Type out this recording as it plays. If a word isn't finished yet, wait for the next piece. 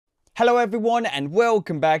Hello everyone and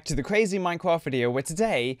welcome back to the crazy Minecraft video where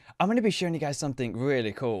today I'm going to be showing you guys something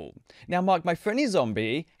really cool. Now Mark, my friendly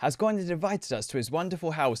zombie, has gone and invited us to his wonderful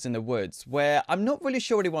house in the woods where I'm not really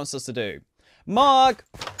sure what he wants us to do. Mark!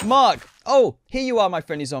 Oh, here you are, my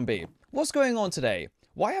friendly zombie. What's going on today?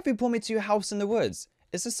 Why have you brought me to your house in the woods?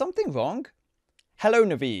 Is there something wrong? Hello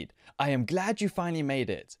Naveed, I am glad you finally made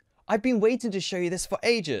it. I've been waiting to show you this for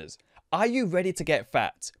ages. Are you ready to get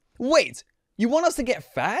fat? Wait! You want us to get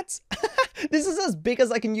fat? This is as big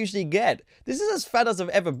as I can usually get. This is as fat as I've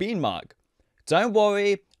ever been, Mark. Don't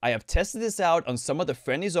worry, I have tested this out on some of the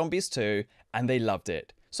friendly zombies too, and they loved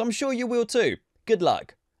it. So I'm sure you will too. Good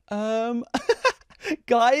luck.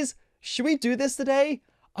 Guys, should we do this today?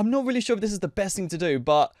 I'm not really sure if this is the best thing to do,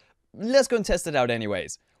 but let's go and test it out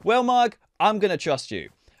anyways. Well, Mark, I'm gonna trust you.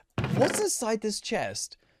 What's inside this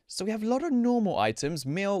chest? So we have a lot of normal items,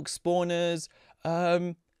 milk, spawners,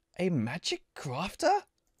 a magic crafter?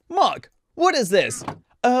 Mark, what is this?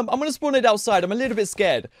 I'm gonna spawn it outside. I'm a little bit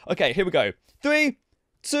scared. Okay, here we go. 3,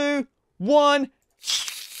 2, 1.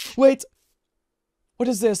 Wait. What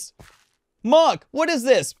is this? Mark, what is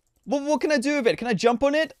this? What can I do with it? Can I jump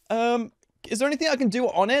on it? Is there anything I can do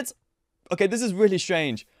on it? Okay, this is really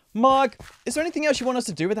strange. Mark, is there anything else you want us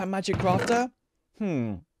to do with that magic crafter?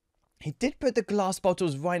 He did put the glass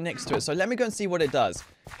bottles right next to it, so let me go and see what it does.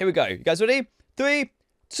 Here we go. You guys ready? 3,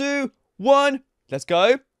 2, 1. Let's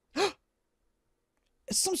go.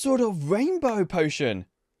 It's some sort of rainbow potion.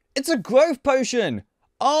 It's a growth potion.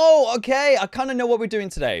 Oh, okay. I kind of know what we're doing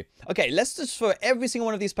today. Okay, let's just throw every single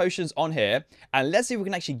one of these potions on here. And let's see if we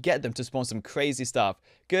can actually get them to spawn some crazy stuff.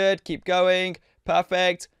 Good. Keep going.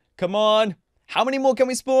 Perfect. Come on. How many more can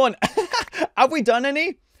we spawn? Have we done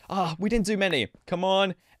any? Ah, we didn't do many. Come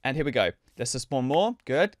on. And here we go. Let's just spawn more.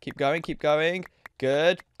 Good. Keep going. Keep going.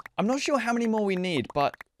 Good. I'm not sure how many more we need,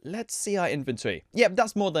 but let's see our inventory. Yep,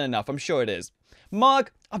 that's more than enough. I'm sure it is.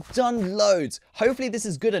 Mark, I've done loads. Hopefully this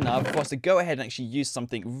is good enough for us to go ahead and actually use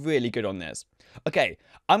something really good on this. Okay,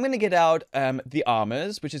 I'm going to get out the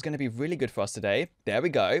armors, which is going to be really good for us today. There we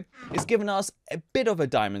go. It's given us a bit of a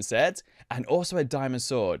diamond set and also a diamond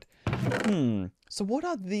sword. So what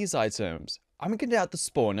are these items? I'm going to get out the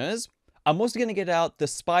spawners. I'm also going to get out the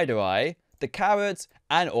spider eye, the carrots,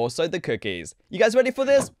 and also the cookies. You guys ready for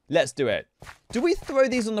this? Let's do it. Do we throw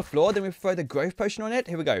these on the floor, then we throw the growth potion on it?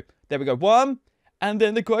 Here we go. There we go. 1, and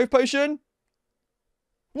then the growth potion.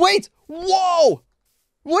 Wait! Whoa!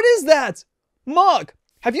 What is that? Mark,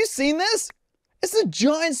 have you seen this? It's a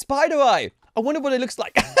giant spider eye. I wonder what it looks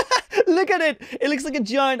like. Look at it. It looks like a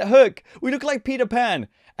giant hook. We look like Peter Pan.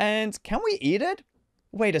 And can we eat it?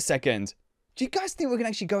 Wait a second. Do you guys think we can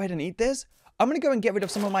actually go ahead and eat this? I'm going to go and get rid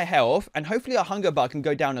of some of my health, and hopefully our hunger bar can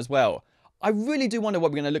go down as well. I really do wonder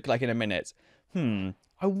what we're going to look like in a minute.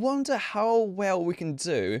 I wonder how well we can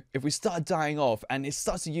do if we start dying off and it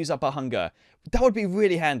starts to use up our hunger. That would be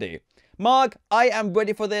really handy. Mark, I am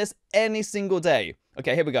ready for this any single day.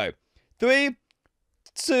 Okay, here we go. 3,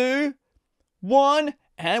 2, 1,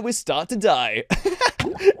 and we start to die.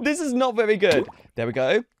 This is not very good. There we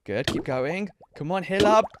go. Good, keep going. Come on, heal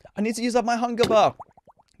up. I need to use up my hunger bar.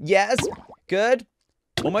 Yes. Good.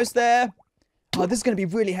 Almost there. Oh, this is going to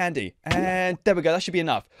be really handy. And there we go. That should be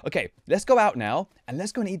enough. Okay, let's go out now. And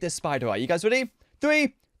let's go and eat this spider eye. You guys ready?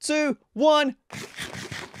 3, 2, 1.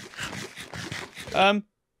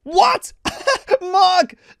 What?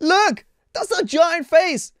 Mark, look. That's a giant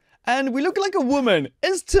face. And we look like a woman.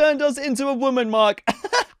 It's turned us into a woman, Mark.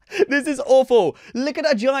 This is awful. Look at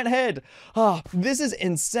that giant head. Ah, this is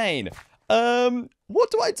insane.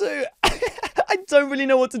 What do I do? I don't really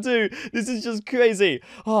know what to do. This is just crazy.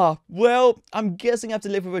 Well, I'm guessing I have to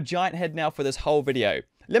live with a giant head now for this whole video.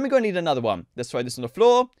 Let me go and eat another one. Let's throw this on the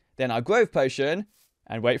floor. Then our growth potion.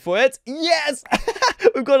 And wait for it. Yes!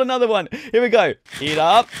 We've got another one. Here we go. Eat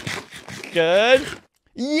up. Good.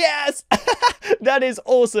 Yes! That is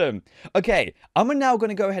awesome. Okay, I'm now going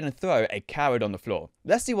to go ahead and throw a carrot on the floor.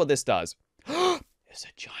 Let's see what this does. It's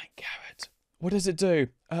a giant carrot. What does it do?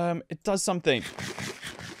 It does something.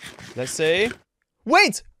 Let's see.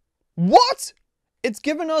 Wait! What? It's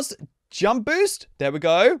given us jump boost. There we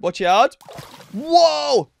go. Watch out.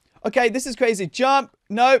 Whoa! Okay, this is crazy. Jump.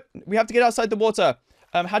 No, we have to get outside the water.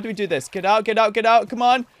 How do we do this? Get out, get out, get out. Come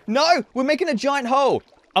on. No, we're making a giant hole.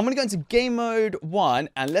 I'm going to go into game mode 1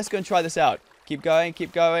 and let's go and try this out. Keep going,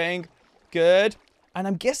 keep going. Good. And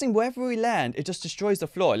I'm guessing wherever we land, it just destroys the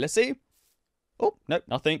floor. Let's see. Oh, no,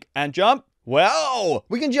 nothing. And jump. Wow,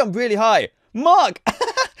 we can jump really high. Mark,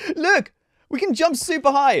 look, we can jump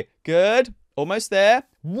super high. Good. Almost there.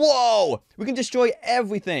 Whoa, we can destroy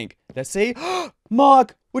everything. Let's see.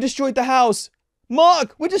 Mark, we destroyed the house.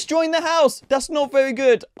 Mark, we're destroying the house. That's not very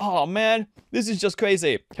good. Oh, man. This is just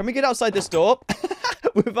crazy. Can we get outside this door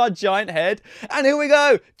with our giant head? And here we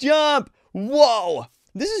go. Jump. Whoa.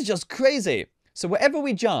 This is just crazy. So wherever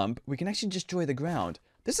we jump, we can actually destroy the ground.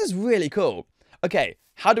 This is really cool. Okay,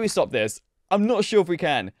 how do we stop this? I'm not sure if we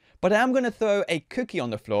can. But I am going to throw a cookie on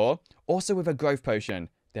the floor, also with a growth potion.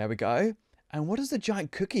 There we go. And what does the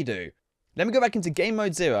giant cookie do? Let me go back into game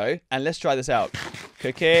mode 0, and let's try this out.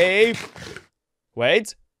 Cookie.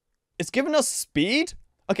 Wait. It's giving us speed?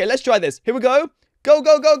 Okay, let's try this. Here we go. Go,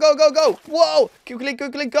 go, go, go, go, go. Whoa. Quickly,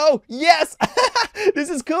 quickly, go. Yes. This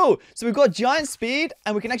is cool. So we've got giant speed,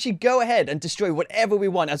 and we can actually go ahead and destroy whatever we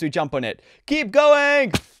want as we jump on it. Keep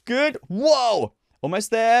going. Good. Whoa.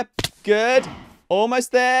 Almost there. Good.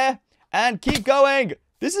 Almost there. And keep going.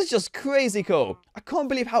 This is just crazy cool. I can't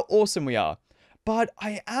believe how awesome we are. But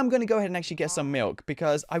I am going to go ahead and actually get some milk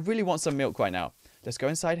because I really want some milk right now. Let's go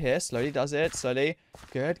inside here. Slowly does it. Slowly.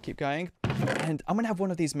 Good. Keep going. And I'm going to have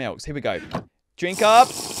one of these milks. Here we go. Drink up.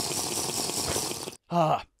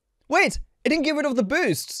 Ah. Wait. It didn't get rid of the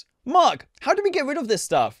boosts. Mark, how do we get rid of this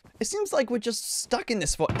stuff? It seems like we're just stuck in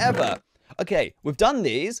this forever. Okay. We've done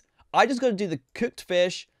these. I just got to do the cooked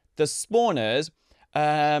fish, the spawners,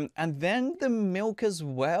 and then the milk as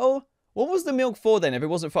well. What was the milk for then if it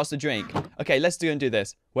wasn't for us to drink? Okay, let's do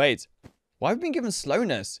this. Wait. Why have we been given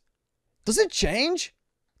slowness? Does it change?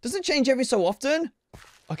 Does it change every so often?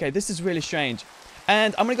 Okay, this is really strange.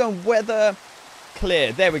 And I'm going to go and weather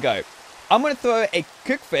clear. There we go. I'm going to throw a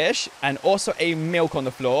cooked fish and also a milk on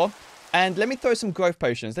the floor. And let me throw some growth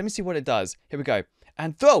potions. Let me see what it does. Here we go.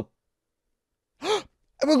 And throw.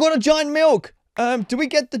 We've got a giant milk. Do we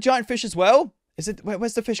get the giant fish as well? Is it?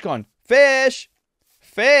 Where's the fish gone? Fish.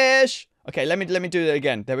 Fish. Okay, let me do it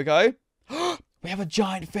again. There we go. We have a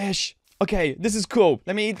giant fish. Okay, this is cool.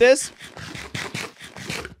 Let me eat this.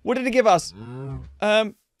 What did it give us?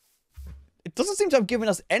 It doesn't seem to have given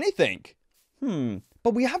us anything.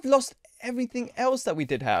 But we have lost everything else that we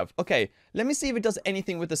did have. Okay, let me see if it does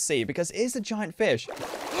anything with the sea because it is a giant fish.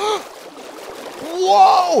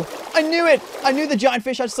 Whoa! I knew it! I knew the giant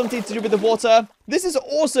fish had something to do with the water. This is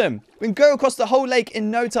awesome. We can go across the whole lake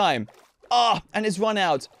in no time. Ah, and it's run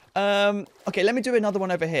out. Okay, let me do another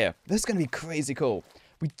one over here. This is going to be crazy cool.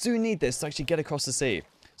 We do need this to actually get across the sea.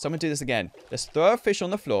 So I'm going to do this again. Let's throw a fish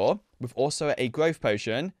on the floor with also a growth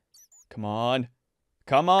potion. Come on.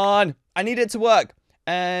 Come on. I need it to work.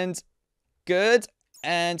 And good.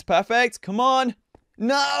 And perfect. Come on.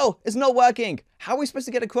 No, it's not working. How are we supposed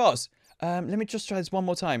to get across? Let me just try this one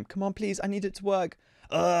more time. Come on, please. I need it to work.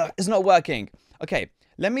 It's not working. Okay,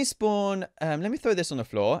 let me spawn. Let me throw this on the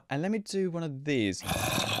floor. And let me do one of these.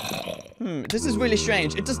 This is really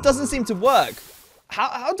strange. It just doesn't seem to work.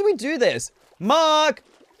 How do we do this? Mark!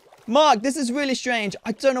 Mark, this is really strange.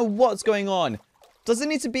 I don't know what's going on. Does it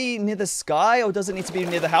need to be near the sky or does it need to be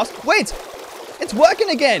near the house? Wait! It's working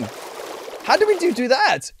again! How do we do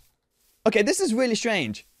that? Okay, this is really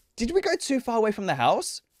strange. Did we go too far away from the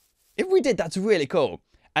house? If we did, that's really cool.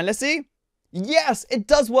 And let's see. Yes, it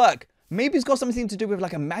does work. Maybe it's got something to do with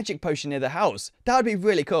like a magic potion near the house. That would be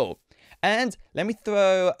really cool. And let me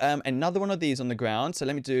throw another one of these on the ground. So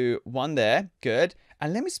let me do one there. Good.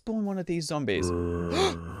 And let me spawn one of these zombies.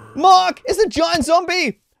 Mark! It's a giant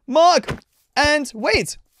zombie! Mark! And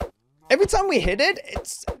wait. Every time we hit it,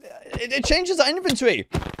 it changes our inventory.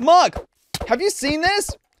 Mark! Have you seen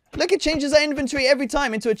this? Look, it changes our inventory every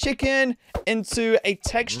time into a chicken, into a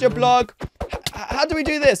texture block. How do we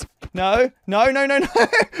do this? No. We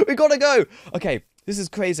gotta go. Okay, this is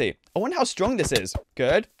crazy. I wonder how strong this is.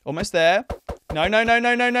 Good. Almost there. No.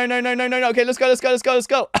 Okay, let's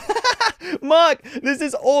go. Mark, this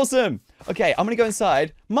is awesome. Okay, I'm gonna go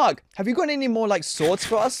inside. Mark, have you got any more, like, swords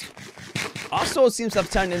for us? Our sword seems to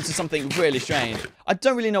have turned into something really strange. I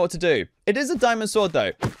don't really know what to do. It is a diamond sword,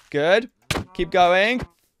 though. Good. Keep going.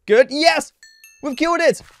 Good. Yes! We've killed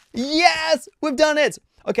it! Yes! We've done it!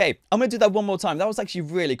 Okay, I'm going to do that one more time. That was actually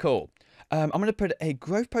really cool. I'm going to put a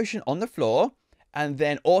growth potion on the floor. And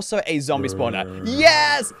then also a zombie spawner.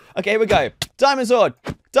 Yes! Okay, here we go. Diamond sword.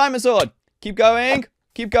 Diamond sword. Keep going.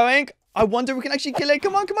 Keep going. I wonder if we can actually kill it.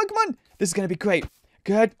 Come on. This is going to be great.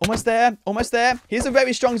 Good. Almost there. He's a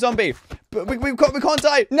very strong zombie. But we can't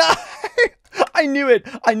die. No! I knew it.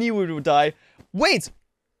 I knew we would die. Wait.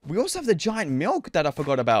 We also have the giant milk that I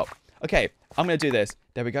forgot about. Okay, I'm going to do this.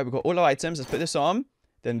 There we go. We've got all our items. Let's put this on.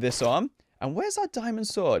 Then this on. And where's our diamond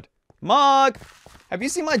sword? Mark! Have you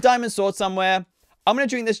seen my diamond sword somewhere? I'm going to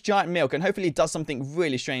drink this giant milk. And hopefully it does something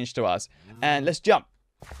really strange to us. And let's jump.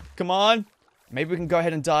 Come on. Maybe we can go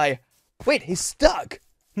ahead and die. Wait, he's stuck.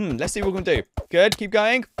 Let's see what we're going to do. Good. Keep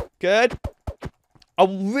going. Good. I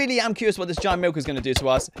really am curious what this giant milk is going to do to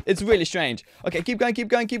us. It's really strange. Okay, keep going, keep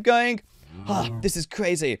going, keep going. Ah, this is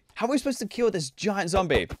crazy. How are we supposed to kill this giant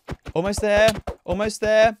zombie? Almost there. Almost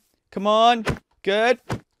there. Come on. Good.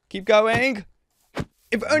 Keep going.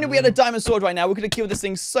 If only we had a diamond sword right now, we could have killed this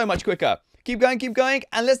thing so much quicker. Keep going,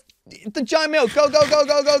 and let's... The giant milk! Go, go, go,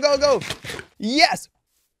 go, go, go, go! Yes!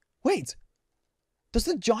 Wait. Does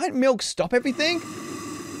the giant milk stop everything?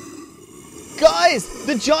 Guys!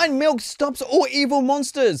 The giant milk stops all evil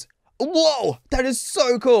monsters! Whoa! That is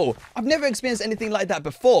so cool! I've never experienced anything like that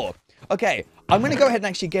before. Okay, I'm going to go ahead and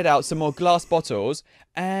actually get out some more glass bottles,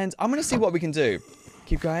 and I'm going to see what we can do.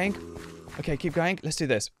 Keep going. Okay, keep going. Let's do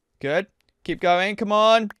this. Good. Keep going. Come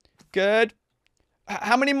on. Good.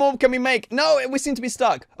 How many more can we make? No, we seem to be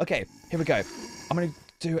stuck. Okay, here we go. I'm going to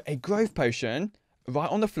do a growth potion right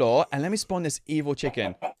on the floor. And let me spawn this evil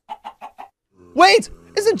chicken. Wait!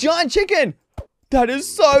 It's a giant chicken! That is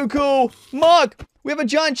so cool! Mark! We have a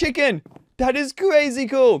giant chicken! That is crazy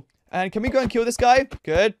cool! And can we go and kill this guy?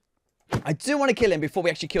 Good. I do want to kill him before we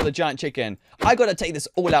actually kill the giant chicken. I got to take this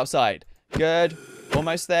all outside. Good.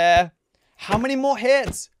 Almost there. How many more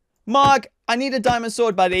hits? Mark, I need a diamond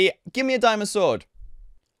sword, buddy. Give me a diamond sword.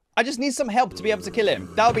 I just need some help to be able to kill him.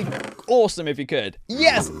 That would be awesome if you could.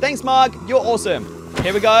 Yes, thanks, Mark. You're awesome.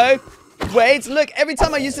 Here we go. Wait, look. Every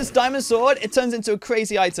time I use this diamond sword, it turns into a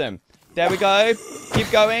crazy item. There we go.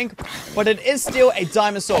 Keep going. But it is still a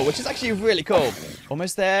diamond sword, which is actually really cool.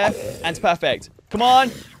 Almost there. And perfect. Come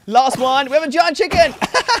on. Last one. We have a giant chicken.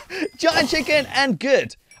 Giant chicken and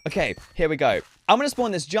good. Okay, here we go. I'm going to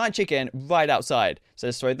spawn this giant chicken right outside. So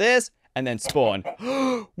let's throw this and then spawn.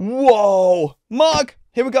 Whoa. Mark,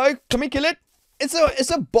 here we go. Can we kill it?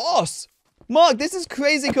 It's a boss. Mark, this is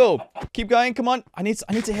crazy cool. Keep going. Come on. I need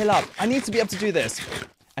to heal up. I need to be able to do this.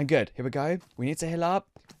 And good. Here we go. We need to heal up.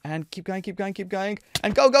 And keep going, keep going, keep going.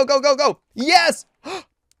 And go, go, go, go, go. Yes.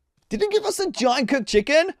 Did it give us a giant cooked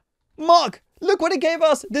chicken? Mark, look what it gave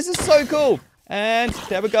us. This is so cool. And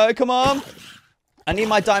there we go. Come on. I need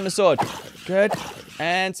my diamond sword. Good.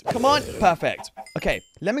 And come on. Perfect. Okay.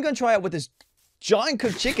 Let me go and try out what this giant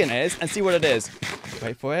cooked chicken is and see what it is.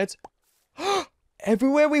 Wait for it.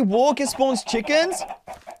 Everywhere we walk, it spawns chickens?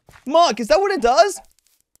 Mark, is that what it does?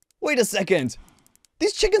 Wait a second.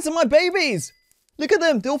 These chickens are my babies. Look at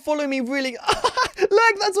them. They'll follow me really...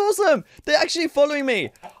 Look, that's awesome. They're actually following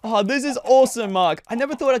me. Oh, this is awesome, Mark. I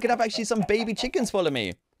never thought I could have actually some baby chickens follow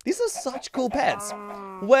me. These are such cool pets.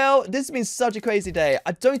 Well, this has been such a crazy day.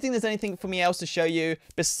 I don't think there's anything for me else to show you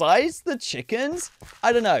besides the chickens.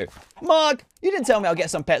 I don't know. Mark, you didn't tell me I'll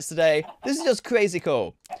get some pets today. This is just crazy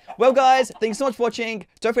cool. Well, guys, thanks so much for watching.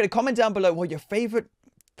 Don't forget to comment down below what your favorite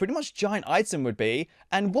pretty much giant item would be.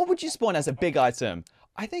 And what would you spawn as a big item?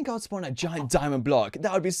 I think I'd spawn a giant diamond block.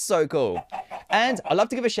 That would be so cool. And I'd love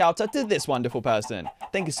to give a shout out to this wonderful person.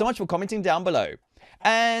 Thank you so much for commenting down below.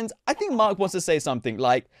 And I think Mark wants to say something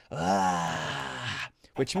like,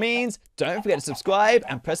 which means don't forget to subscribe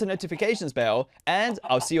and press the notifications bell. And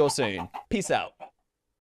I'll see you all soon. Peace out.